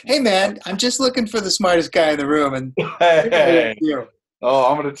 Hey, man, I'm just looking for the smartest guy in the room. And hey.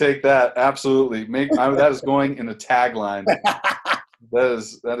 Oh, I'm going to take that. Absolutely. That is going in a tagline.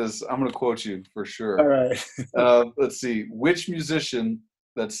 That is. I'm going to quote you for sure. All right. Let's see. Which musician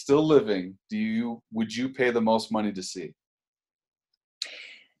that's still living would you pay the most money to see?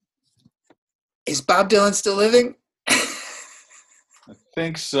 Is Bob Dylan still living? I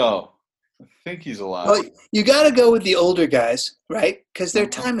think so. I think he's alive. Well, you got to go with the older guys, right? Because their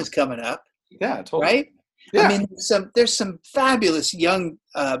time is coming up. Yeah, totally. Right? Yeah. I mean, there's some fabulous young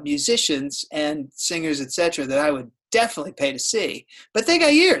musicians and singers, etc., that I would definitely pay to see. But they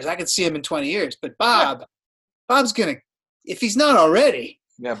got years. I could see him in 20 years. But Bob's gonna, if he's not already.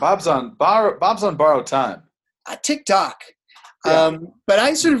 Yeah, Bob's on borrowed time. TikTok. Yeah. But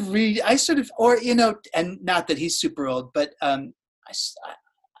or and not that he's super old, but I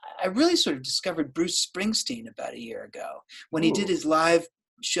really sort of discovered Bruce Springsteen about a year ago when he did his live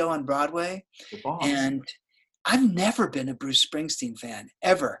show on Broadway. And I've never been a Bruce Springsteen fan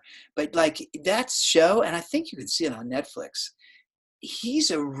ever, but like that show, and I think you can see it on Netflix. He's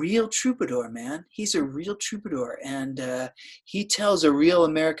a real troubadour, man. He's a real troubadour, and he tells a real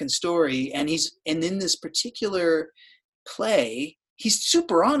American story. And in this particular play, he's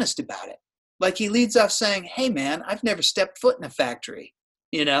super honest about it. Like he leads off saying, "Hey, man, I've never stepped foot in a factory.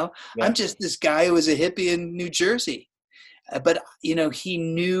 I'm just this guy who was a hippie in New Jersey." But he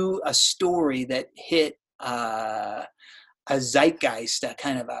knew a story that hit a zeitgeist, a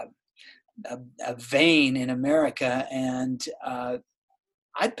kind of a vein in America, and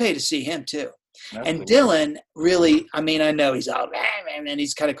I'd pay to see him too. Absolutely. And Dylan, really, I mean, I know he's all and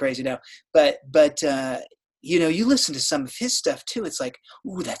he's kind of crazy now, but you listen to some of his stuff too. It's like,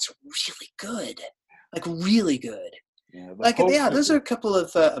 ooh, that's really good, like really good. Yeah, those are a couple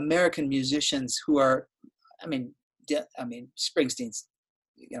of American musicians who are, I mean, Springsteen's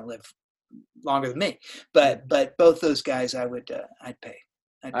gonna live longer than me, but both those guys I'd pay.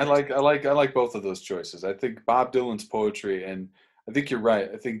 I like both of those choices. I think Bob Dylan's poetry, and I think you're right.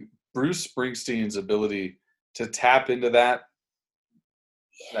 I think Bruce Springsteen's ability to tap into that,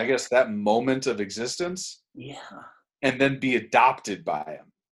 I guess, that moment of existence, and then be adopted by him,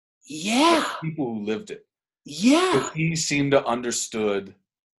 like people who lived it. But he seemed to understood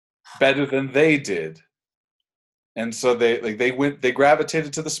better than they did. And so they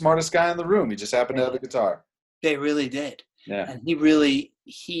gravitated to the smartest guy in the room. He just happened to have a guitar. They really did. Yeah. And he really,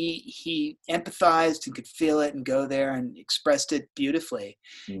 he empathized and could feel it and go there and expressed it beautifully.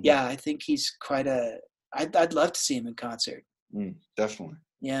 Mm-hmm. Yeah, I think he's quite I'd love to see him in concert. Definitely.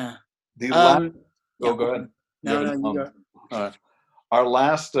 Yeah. Go ahead. No, you go. All right. Our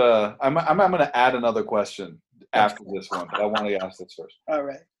last, I'm going to add another question after this one, but I want to ask this first. All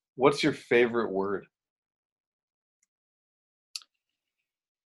right. What's your favorite word?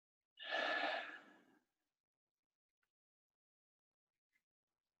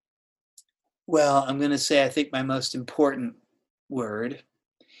 Well, I'm going to say I think my most important word,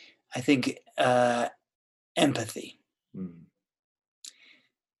 I think empathy.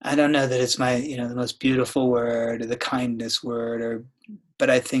 I don't know that it's my, the most beautiful word or the kindness word,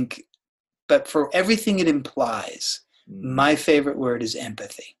 but for everything it implies, my favorite word is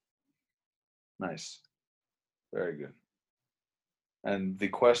empathy. Nice. Very good. And the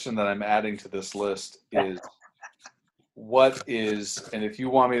question that I'm adding to this list is, and if you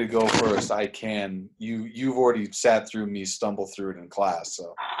want me to go first, I can. You've already sat through me stumble through it in class.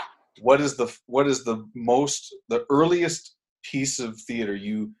 So what is the earliest piece of theater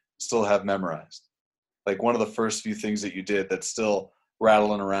you still have memorized? Like one of the first few things that you did that's still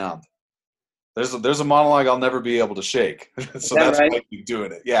rattling around. There's a monologue I'll never be able to shake. So that's right? Why I keep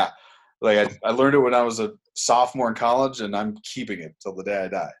doing it. Yeah. Like I learned it when I was a sophomore in college, and I'm keeping it till the day I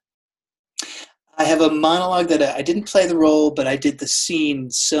die. I have a monologue that I didn't play the role, but I did the scene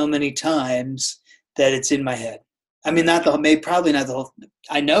so many times that it's in my head. I mean, probably not the whole.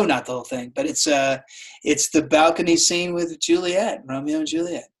 I know not the whole thing, but it's the balcony scene with Juliet, Romeo and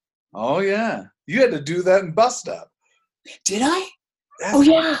Juliet. Oh yeah, you had to do that in Bus Stop. Did I? Yeah. Oh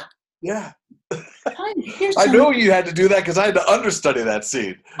yeah. Yeah. I know you had to do that because I had to understudy that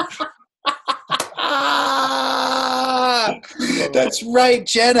scene. That's right,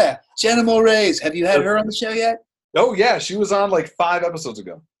 Jenna Mulrays. Have you had her on the show yet? Oh yeah, she was on like 5 episodes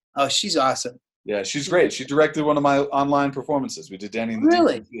ago. Oh, she's awesome. Yeah, she's great. She directed one of my online performances. We did Danny and the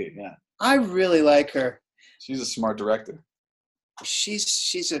Really? DPC. Yeah. I really like her. She's a smart director.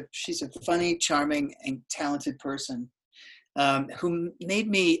 She's a funny, charming, and talented person. Who made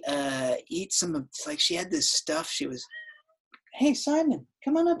me eat some of, like, she had this stuff. She was, hey, Simon,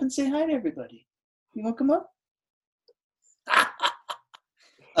 come on up and say hi to everybody. You want to come up?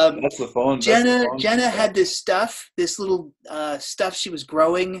 That's the phone. Jenna had this little stuff she was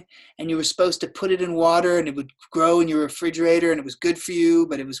growing, and you were supposed to put it in water, and it would grow in your refrigerator, and it was good for you,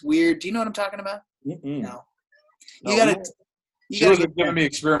 but it was weird. Do you know what I'm talking about? Mm-mm. No. She wasn't giving me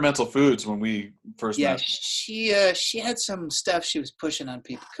experimental foods when we first met. Yeah, she had some stuff she was pushing on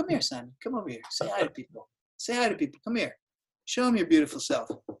people. Come here, Simon. Come over here. Say hi to people. Say hi to people. Come here. Show them your beautiful self.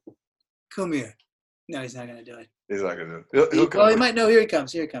 Come here. No, he's not going to do it. He's not going to do it. He'll come. Well, he might. No, here he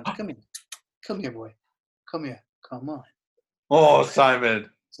comes. Here he comes. Come here. Come here, boy. Come here. Come on. Oh, Simon.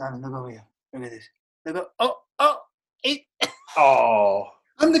 Simon, look over here. Look at this. Look. Oh.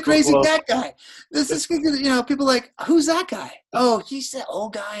 I'm the crazy cat guy. This is, people are like, who's that guy? Oh, he's that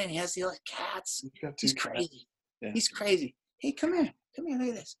old guy, and he has the other cats. He's crazy. Yeah. He's crazy. Hey, come here. Come here. Look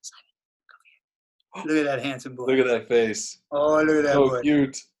at this. Simon, come here. Look at that handsome boy. Look at that face. Oh, look at that boy. So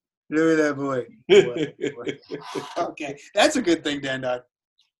cute. Look at that boy. Okay, that's a good thing, Dan Dodd.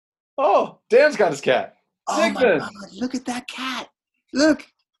 Oh, Dan's got his cat. Oh, my God. Look at that cat. Look,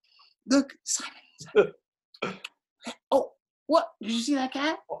 Simon. Oh, what? Did you see that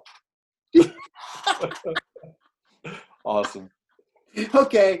cat? Awesome.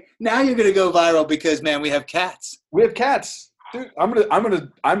 Okay, now you're gonna go viral because, man, we have cats. We have cats, dude. I'm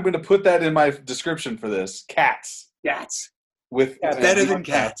gonna put that in my description for this. Cats. With better than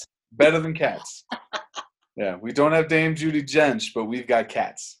cats. Better than cats. Yeah, we don't have Dame Judi Dench, but we've got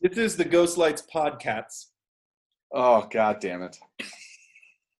cats. This is the Ghost Lights Podcats. Oh, God damn it.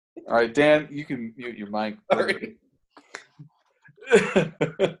 All right, Dan, you can mute your mic. Sorry.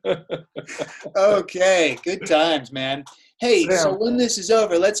 Okay, good times, man. Hey, so when this is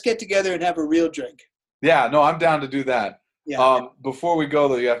over, let's get together and have a real drink. Yeah, no, I'm down to do that. Yeah. Before we go,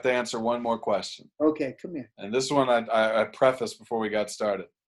 though, you have to answer one more question. Okay, come here. And this one I prefaced before we got started.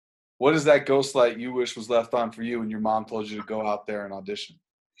 What is that ghost light you wish was left on for you when your mom told you to go out there and audition?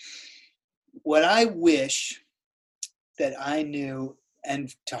 What I wish that I knew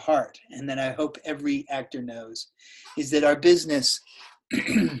and to heart, and that I hope every actor knows, is that our business,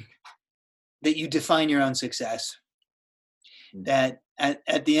 that you define your own success. That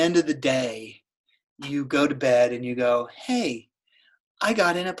at the end of the day, you go to bed and you go, hey, I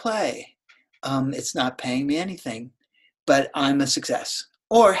got in a play. It's not paying me anything, but I'm a success.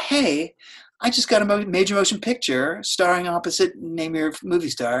 Or, hey, I just got a major motion picture starring opposite, name your movie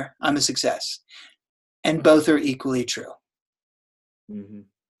star. I'm a success. And both are equally true. Mm-hmm.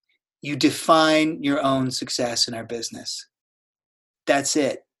 You define your own success in our business. That's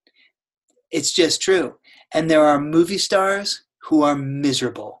it. It's just true. And there are movie stars who are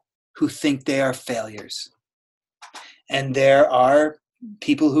miserable, who think they are failures. And there are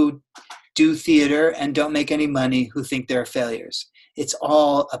people who do theater and don't make any money who think they're failures. It's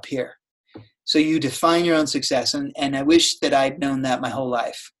all up here. So you define your own success. And I wish that I'd known that my whole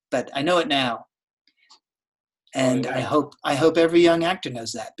life, but I know it now. And I hope every young actor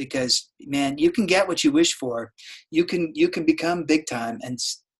knows that, because, man, you can get what you wish for. You can become big time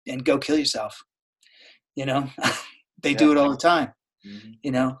and go kill yourself. They do it all the time.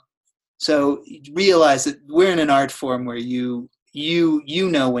 Mm-hmm. So realize that we're in an art form where you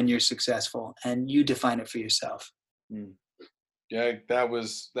know when you're successful and you define it for yourself. Yeah,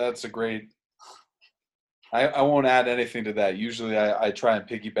 that's a great. I won't add anything to that. Usually I try and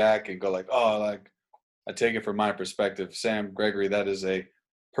piggyback and go I take it from my perspective. Sam Gregory, that is a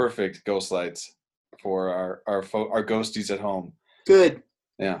perfect Ghost Lights for our ghosties at home. Good.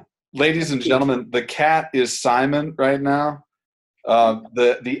 Yeah. Ladies and gentlemen, the cat is Simon right now.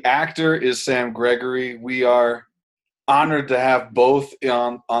 The actor is Sam Gregory. We are honored to have both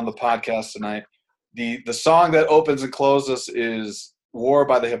on the podcast tonight. The song that opens and closes is War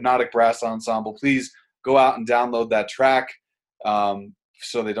by the Hypnotic Brass Ensemble. Please go out and download that track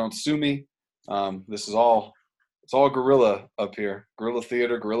so they don't sue me. It's all guerrilla up here, guerrilla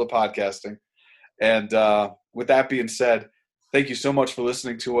theater, guerrilla podcasting. And with that being said, thank you so much for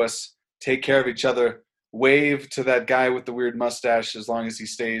listening to us. Take care of each other. Wave to that guy with the weird mustache. As long as he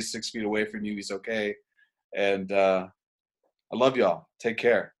stays 6 feet away from you, he's okay. And I love y'all. Take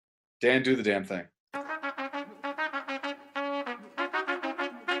care. Dan, do the damn thing.